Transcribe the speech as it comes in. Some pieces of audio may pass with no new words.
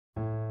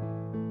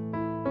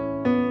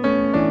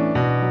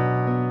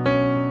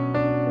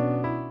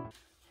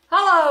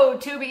Hello,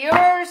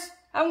 Tubiers,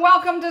 and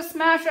welcome to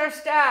Smash Our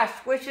Stash,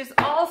 which is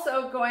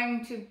also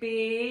going to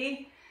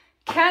be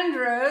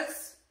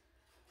Kendra's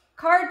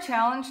card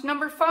challenge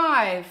number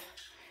 5.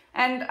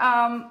 And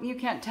you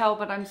can't tell,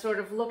 but I'm sort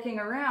of looking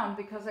around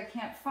because I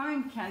can't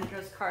find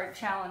Kendra's card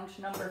challenge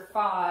number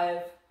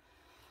 5.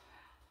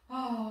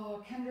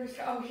 Oh,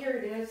 oh, here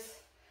it is.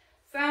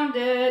 Found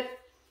it.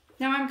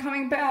 Now I'm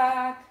coming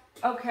back.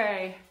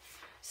 Okay.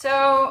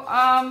 So,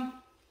 I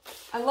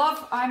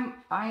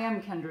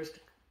am Kendra's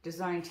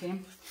design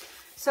team.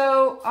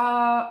 So,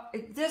 I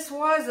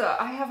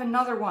have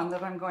another one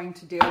that I'm going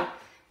to do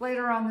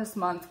later on this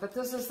month, but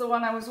this is the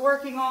one I was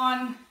working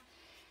on,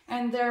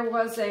 and there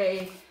was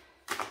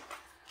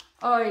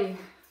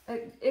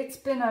it's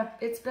been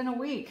a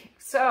week.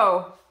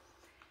 So,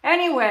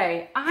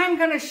 anyway, I'm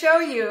going to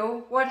show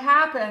you what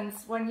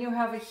happens when you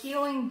have a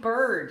healing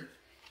bird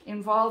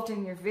involved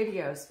in your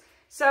videos.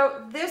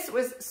 So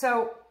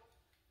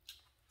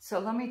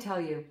let me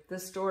tell you the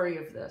story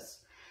of this.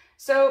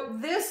 So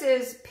this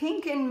is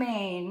Pink and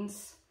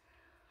Maine's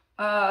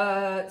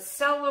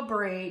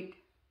Celebrate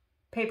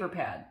paper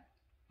pad.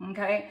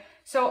 Okay,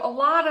 so a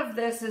lot of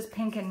this is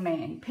Pink and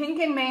Maine. Pink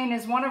and Maine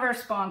is one of our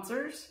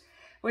sponsors,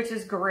 which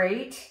is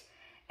great.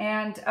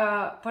 And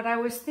but I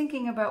was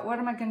thinking about what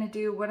am I going to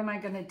do? What am I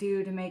going to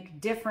do to make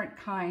different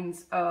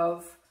kinds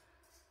of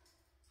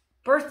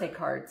birthday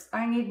cards?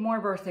 I need more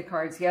birthday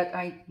cards, yet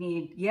I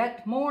need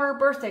yet more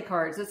birthday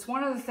cards. It's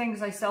one of the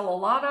things I sell a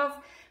lot of,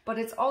 but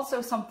it's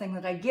also something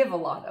that I give a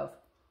lot of.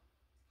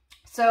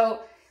 So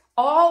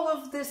all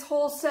of this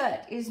whole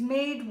set is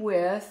made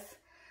with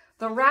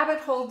the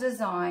Rabbit Hole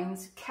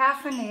Designs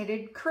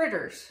Caffeinated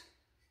Critters.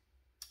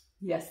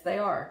 Yes, they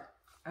are.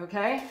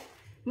 Okay?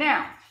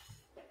 Now,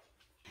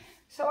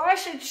 so I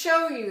should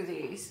show you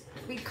these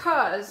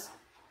because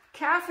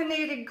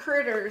Caffeinated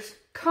Critters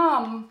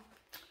come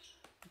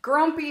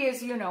grumpy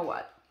as you know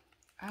what.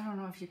 I don't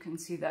know if you can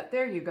see that.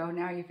 There you go.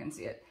 Now you can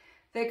see it.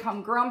 They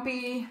come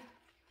grumpy.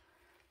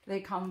 They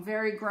come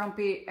very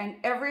grumpy. And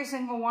every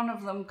single one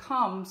of them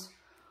comes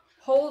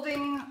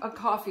holding a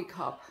coffee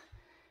cup.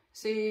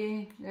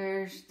 See,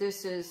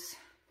 this is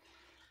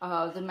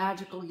the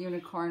magical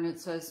unicorn. It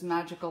says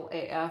magical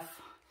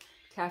AF.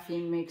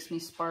 Caffeine makes me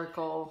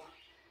sparkle.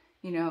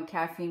 You know,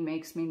 caffeine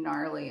makes me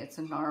gnarly. It's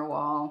a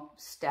narwhal,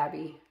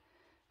 stabby.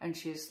 And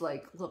she's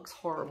like, looks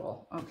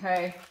horrible.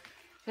 Okay.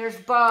 There's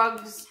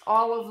bugs.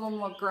 All of them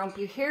look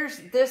grumpy.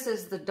 This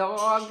is the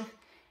dog,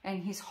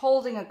 and he's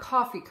holding a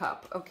coffee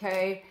cup,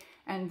 okay?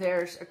 And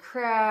there's a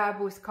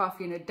crab with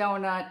coffee and a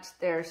donut.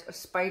 There's a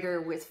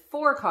spider with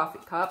 4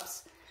 coffee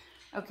cups.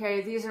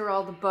 Okay, these are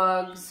all the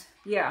bugs.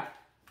 Yeah.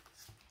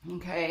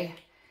 Okay.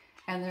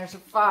 And there's a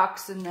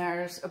fox, and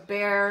there's a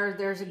bear.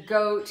 There's a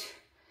goat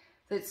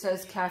that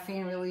says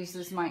caffeine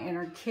releases my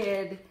inner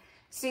kid.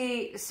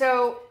 See,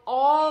 so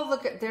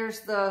there's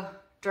the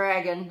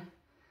dragon.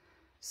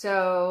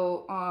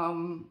 So,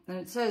 and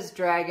it says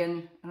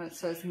dragon, and it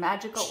says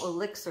magical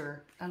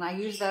elixir, and I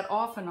use that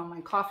often on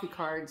my coffee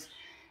cards.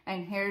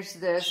 And here's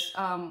this,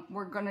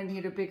 we're gonna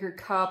need a bigger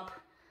cup,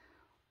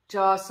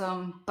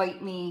 Jawsome,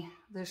 bite me,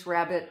 this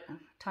rabbit,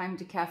 time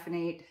to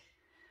caffeinate,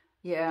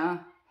 yeah,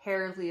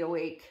 hairily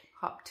awake,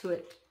 hop to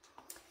it.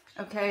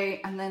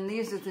 Okay, and then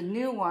these are the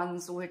new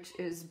ones, which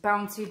is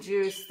bouncy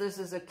juice. This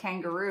is a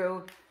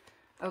kangaroo.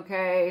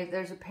 Okay,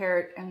 there's a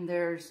parrot, and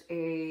there's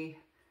a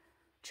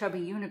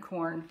chubby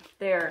unicorn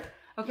there.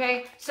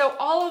 Okay, so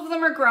all of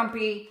them are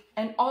grumpy,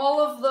 and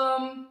all of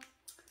them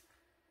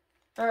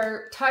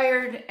are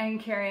tired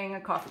and carrying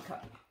a coffee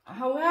cup.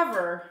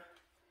 However,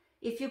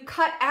 if you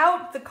cut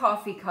out the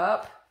coffee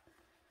cup,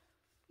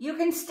 you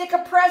can stick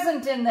a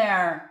present in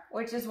there,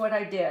 which is what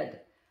I did.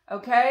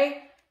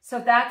 Okay, so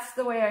that's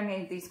the way I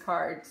made these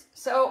cards.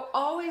 So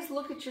always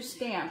look at your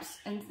stamps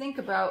and think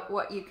about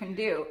what you can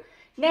do.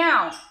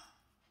 Now,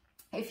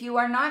 if you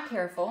are not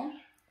careful,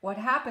 what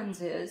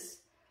happens is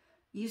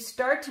you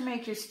start to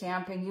make your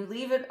stamp and you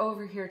leave it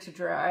over here to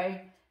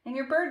dry, and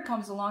your bird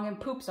comes along and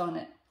poops on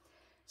it.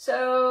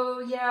 So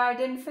yeah, I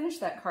didn't finish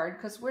that card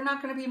because we're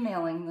not going to be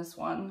mailing this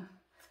one.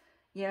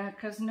 Yeah,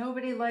 because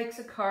nobody likes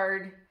a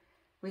card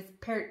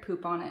with parrot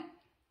poop on it.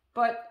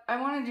 But I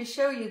wanted to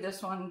show you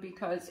this one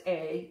because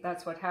A,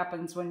 that's what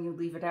happens when you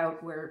leave it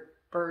out where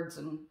birds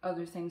and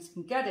other things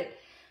can get it.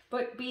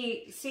 But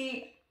B,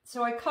 see,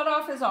 so I cut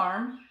off his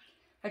arm.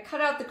 I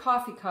cut out the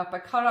coffee cup. I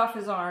cut off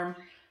his arm.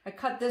 I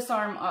cut this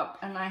arm up,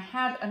 and I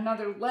had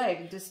another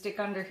leg to stick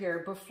under here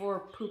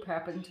before poop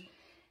happened.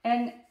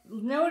 And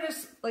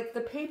notice, like,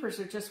 the papers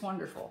are just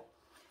wonderful.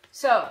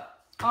 So,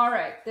 all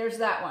right, there's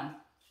that one.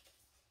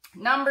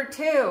 Number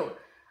 2,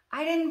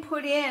 I didn't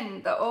put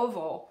in the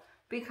oval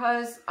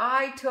because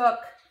I took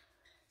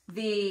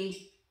the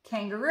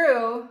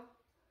kangaroo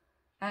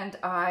and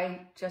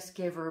I just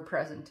gave her a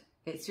present.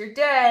 It's your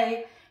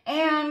day.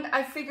 And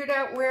I figured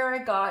out where I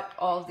got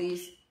all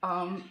these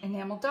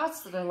enamel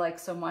dots that I like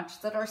so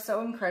much that are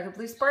so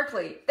incredibly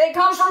sparkly. They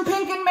come from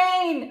Pink and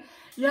Maine.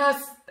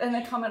 Yes, and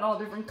they come in all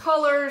different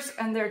colors,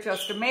 and they're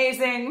just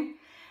amazing.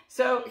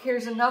 So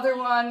here's another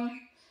one.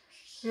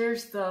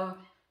 Here's the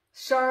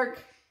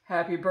shark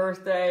happy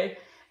birthday.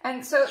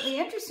 And so the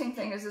interesting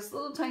thing is this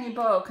little tiny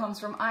bow comes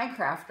from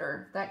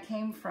iCrafter. That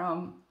came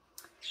from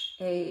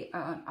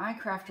an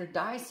iCrafter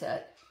die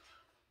set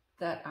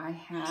that I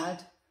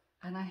had,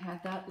 and I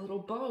had that little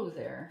bow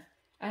there.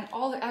 And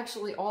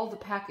actually all the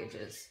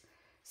packages.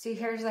 See,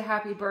 here's the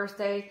happy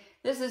birthday.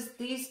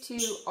 These two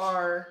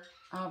are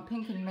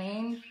Pink and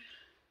Main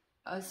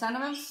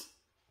sentiments.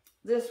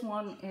 This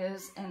one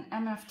is an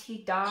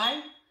MFT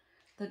die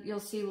that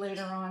you'll see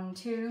later on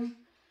too.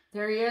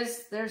 There he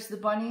is. There's the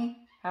bunny.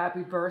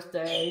 Happy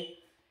birthday.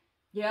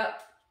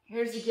 Yep.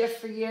 Here's a gift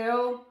for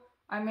you.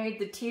 I made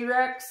the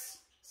T-Rex.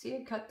 See,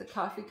 I cut the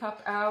coffee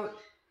cup out.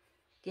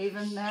 Gave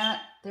him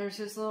that. There's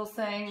his little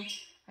thing.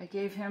 I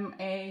gave him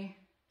a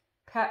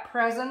pet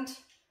present.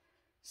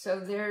 So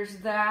there's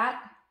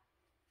that.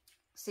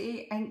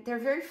 See, and they're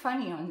very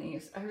funny on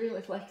these. I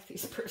really like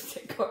these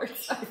birthday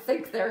cards. I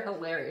think they're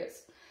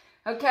hilarious.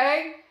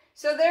 Okay,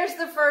 so there's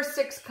the first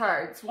 6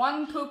 cards.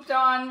 1 pooped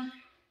on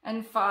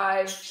and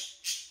 5.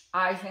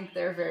 I think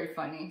they're very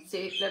funny.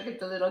 See, look at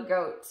the little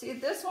goat. See,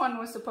 this one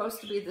was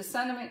supposed to be the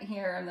sentiment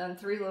here and then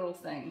 3 little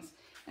things.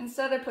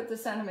 Instead, I put the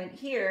sentiment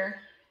here,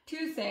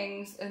 2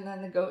 things, and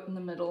then the goat in the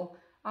middle.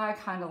 I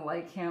kind of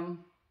like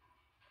him.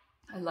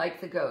 I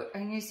like the goat.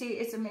 And you see,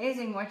 it's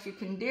amazing what you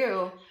can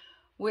do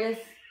with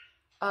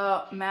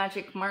a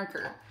magic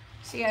marker.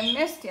 See, I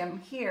missed him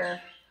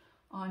here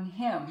on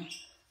him.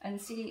 And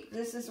see,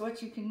 this is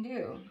what you can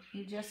do.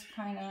 You just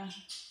kind of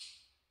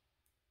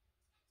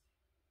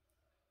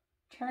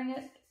turn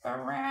it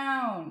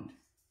around.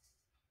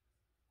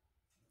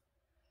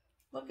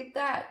 Look at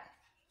that.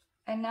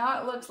 And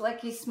now it looks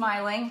like he's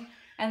smiling.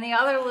 And the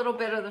other little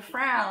bit of the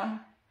frown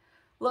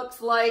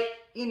looks like,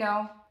 you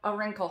know, a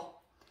wrinkle.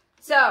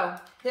 So,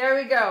 there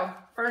we go.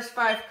 First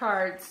 5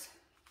 cards.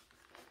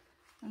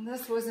 And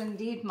this was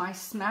indeed my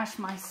Smash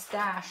My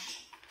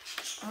Stash.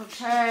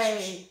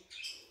 Okay.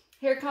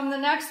 Here come the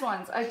next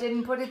ones. I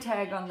didn't put a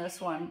tag on this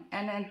one.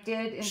 And I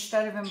did,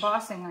 instead of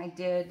embossing, I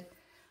did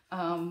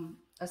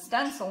a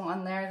stencil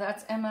on there.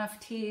 That's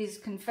MFT's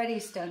confetti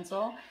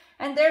stencil.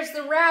 And there's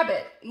the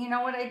rabbit. You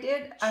know what I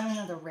did? I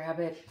mean, the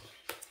rabbit.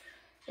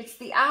 It's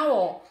the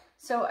owl.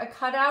 So I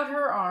cut out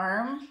her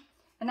arm.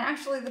 And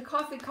actually, the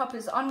coffee cup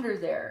is under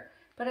there.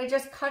 But I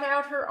just cut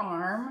out her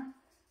arm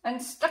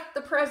and stuck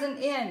the present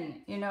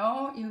in. You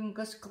know, you can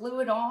just glue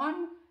it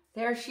on.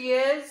 There she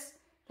is.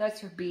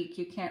 That's her beak.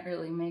 You can't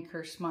really make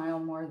her smile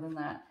more than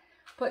that.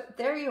 But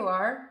there you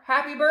are.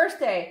 Happy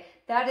birthday.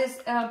 That is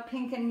a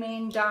Pink and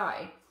Main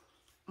die.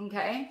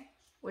 Okay?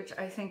 Which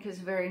I think is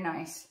very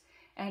nice.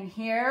 And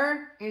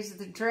here is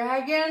the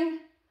dragon.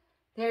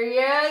 There he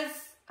is.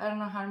 I don't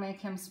know how to make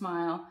him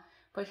smile.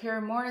 But here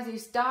are more of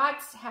these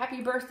dots.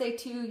 Happy birthday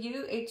to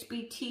you.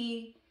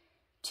 HBT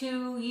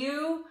to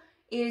you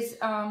is,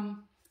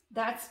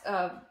 that's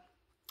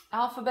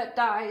alphabet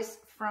dies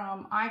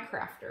from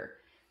iCrafter,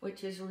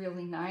 which is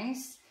really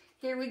nice.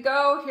 Here we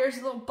go. Here's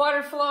a little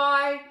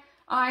butterfly.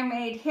 I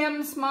made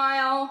him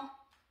smile.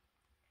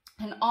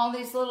 And all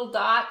these little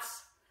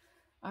dots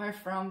are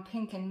from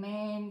Pink and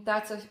Main.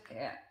 That's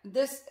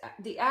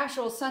the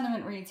actual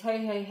sentiment reads,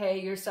 hey, hey, hey,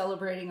 you're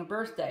celebrating a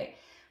birthday.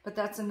 But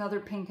that's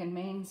another Pink and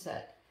Main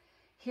set.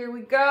 Here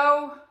we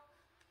go.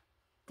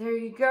 There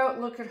you go.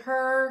 Look at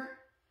her.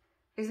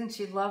 Isn't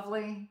she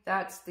lovely?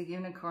 That's the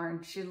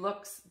unicorn. She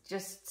looks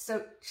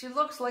she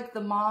looks like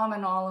the mom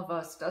in all of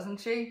us,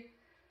 doesn't she?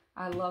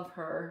 I love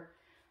her.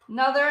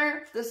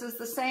 This is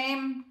the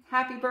same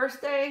happy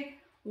birthday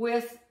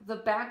with the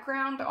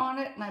background on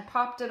it, and I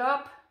popped it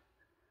up.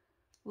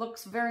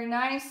 Looks very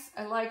nice.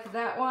 I like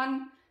that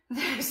one.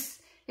 This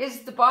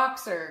is the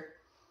boxer.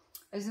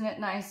 Isn't it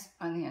nice?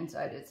 On the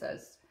inside it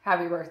says,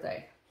 happy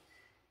birthday.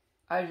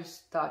 I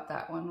just thought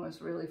that one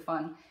was really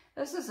fun.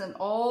 This is an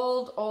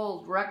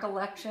old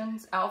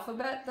Recollections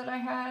alphabet that I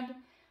had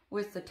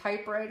with the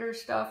typewriter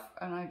stuff,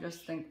 and I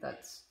just think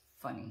that's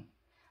funny.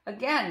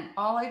 Again,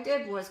 all I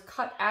did was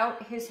cut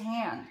out his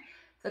hand.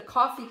 The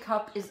coffee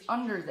cup is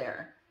under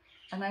there.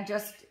 And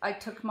I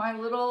took my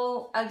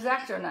little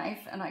X-Acto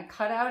knife and I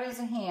cut out his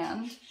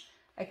hand.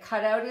 I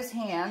cut out his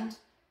hand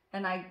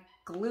and I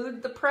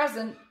glued the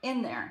present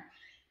in there.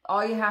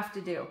 All you have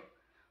to do.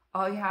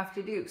 All you have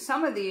to do.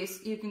 Some of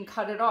these, you can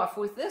cut it off.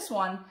 With this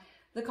one,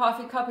 the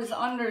coffee cup is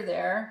under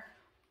there.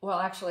 Well,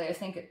 actually, I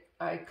think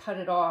I cut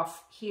it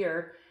off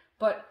here.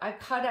 But I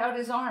cut out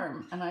his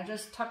arm, and I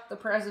just tucked the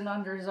present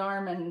under his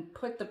arm and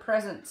put the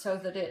present so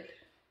that it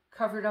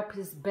covered up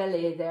his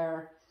belly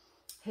there.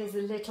 His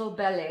little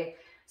belly.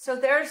 So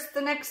there's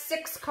the next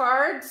 6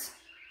 cards.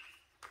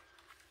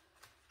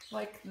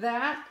 Like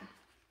that.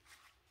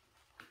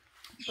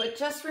 But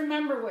just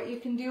remember what you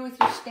can do with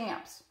your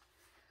stamps.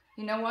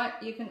 You know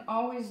what? You can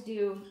always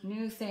do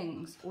new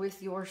things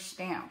with your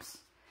stamps.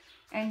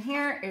 And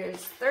here is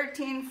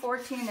 13,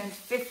 14, and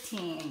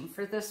 15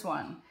 for this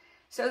one.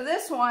 So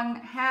this one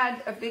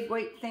had a big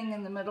weight thing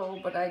in the middle,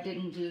 but I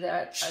didn't do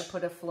that. I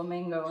put a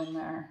flamingo in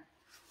there.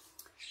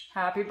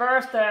 Happy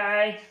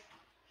birthday!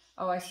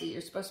 Oh, I see.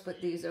 You're supposed to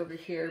put these over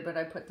here, but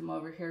I put them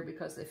over here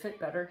because they fit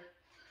better.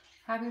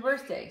 Happy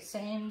birthday.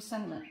 Same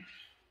sentiment.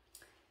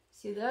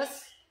 See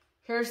this?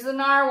 Here's the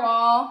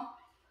narwhal.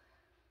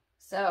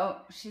 So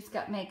she's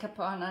got makeup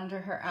on under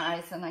her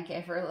eyes, and I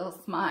gave her a little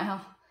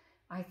smile.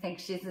 I think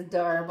she's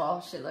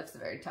adorable. She looks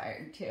very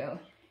tired too.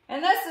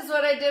 And this is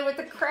what I did with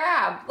the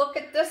crab. Look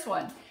at this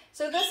one.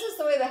 So this is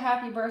the way the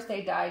happy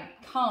birthday die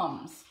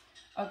comes,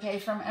 okay,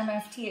 from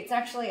MFT. It's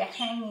actually a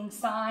hanging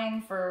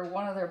sign for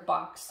one of their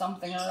box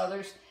something or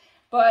others.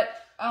 But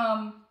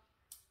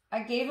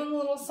I gave him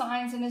little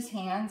signs in his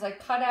hands. I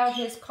cut out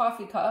his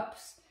coffee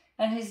cups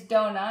and his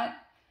donut.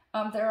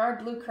 There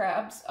are blue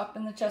crabs up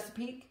in the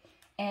Chesapeake.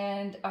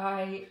 And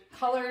I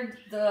colored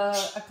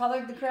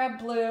the crab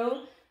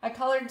blue. I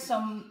colored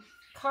some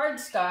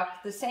cardstock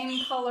the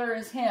same color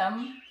as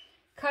him,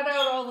 cut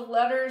out all the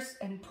letters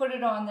and put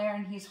it on there,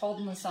 and he's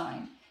holding the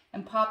sign,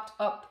 and popped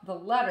up the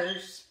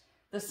letters,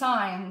 the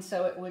sign,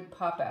 so it would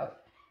pop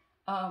out.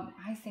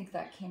 I think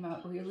that came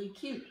out really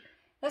cute.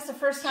 That's the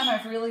first time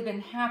I've really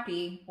been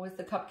happy with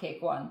the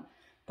cupcake one,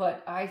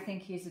 but I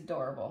think he's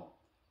adorable.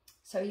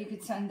 So you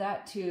could send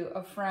that to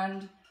a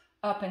friend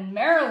up in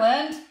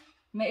Maryland,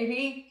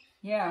 maybe,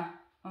 yeah,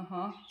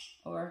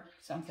 or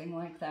something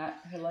like that,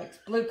 who likes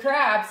blue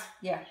crabs,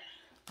 yeah,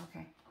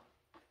 okay.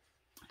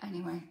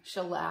 Anyway,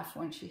 she'll laugh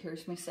when she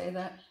hears me say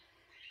that.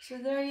 So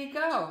there you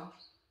go.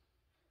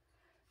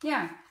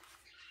 Yeah,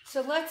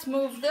 so let's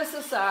move this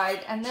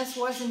aside, and this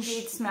was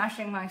indeed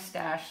smashing my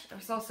stash. It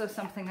was also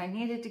something I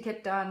needed to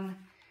get done,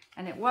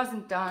 and it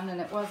wasn't done,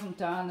 and it wasn't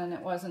done, and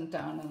it wasn't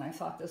done, and I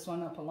thought this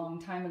one up a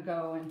long time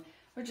ago, and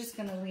we're just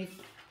gonna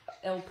leave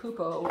El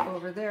Pupo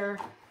over there,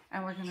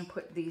 and we're gonna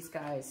put these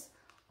guys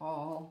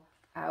all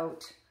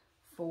out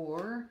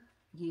for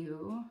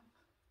you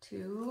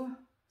to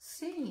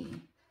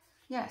see.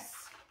 Yes,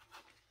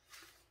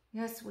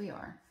 yes we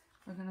are.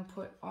 We're gonna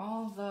put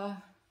all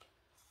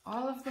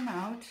of them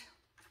out.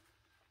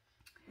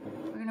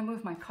 We're gonna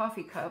move my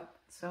coffee cup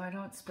so I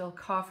don't spill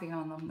coffee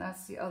on them.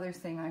 That's the other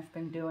thing I've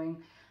been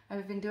doing.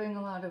 I've been doing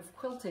a lot of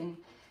quilting,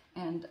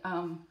 and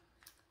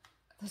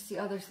that's the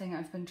other thing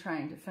I've been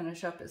trying to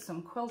finish up is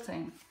some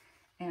quilting.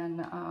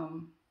 And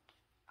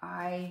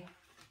I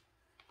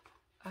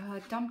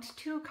dumped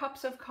 2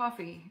 cups of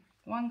coffee,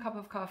 1 cup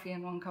of coffee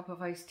and 1 cup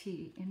of iced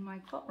tea in my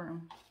quilt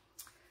room.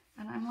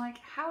 And I'm like,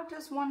 how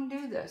does one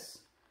do this?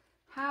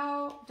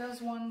 How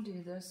does one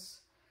do this?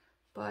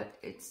 But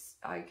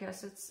I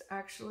guess it's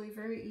actually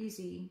very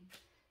easy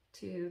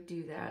to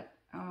do that.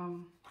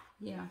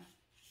 Yeah.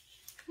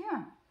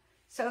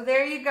 So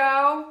there you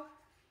go.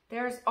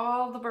 There's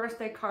all the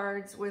birthday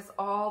cards with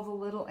all the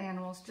little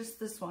animals. Just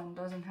this one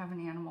doesn't have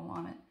an animal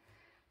on it.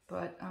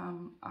 But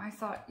I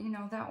thought, you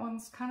know, that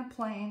one's kind of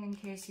plain in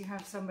case you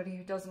have somebody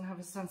who doesn't have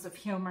a sense of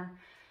humor.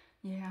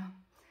 Yeah.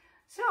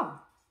 So,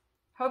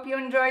 hope you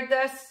enjoyed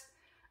this.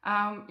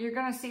 You're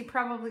going to see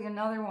probably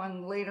another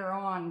one later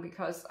on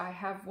because I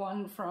have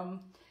one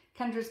from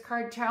Kendra's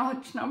Card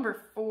Challenge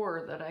number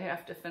 4 that I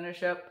have to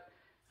finish up.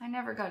 I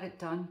never got it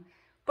done.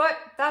 But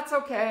that's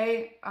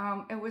okay.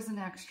 It was an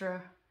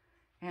extra.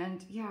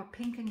 And yeah,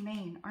 pink and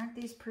mane. Aren't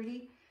these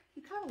pretty?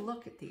 You gotta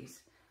look at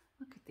these.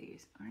 Look at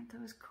these. Aren't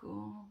those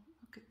cool?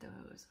 Look at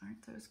those.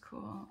 Aren't those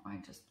cool? I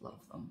just love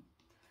them.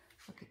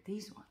 Look at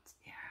these ones.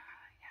 Yeah.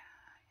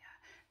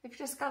 They've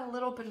just got a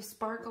little bit of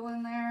sparkle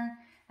in there,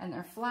 and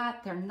they're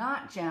flat. They're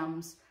not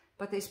gems,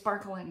 but they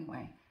sparkle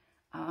anyway.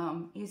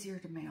 Easier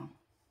to mail.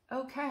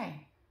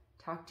 Okay.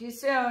 Talk to you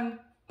soon.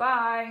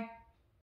 Bye.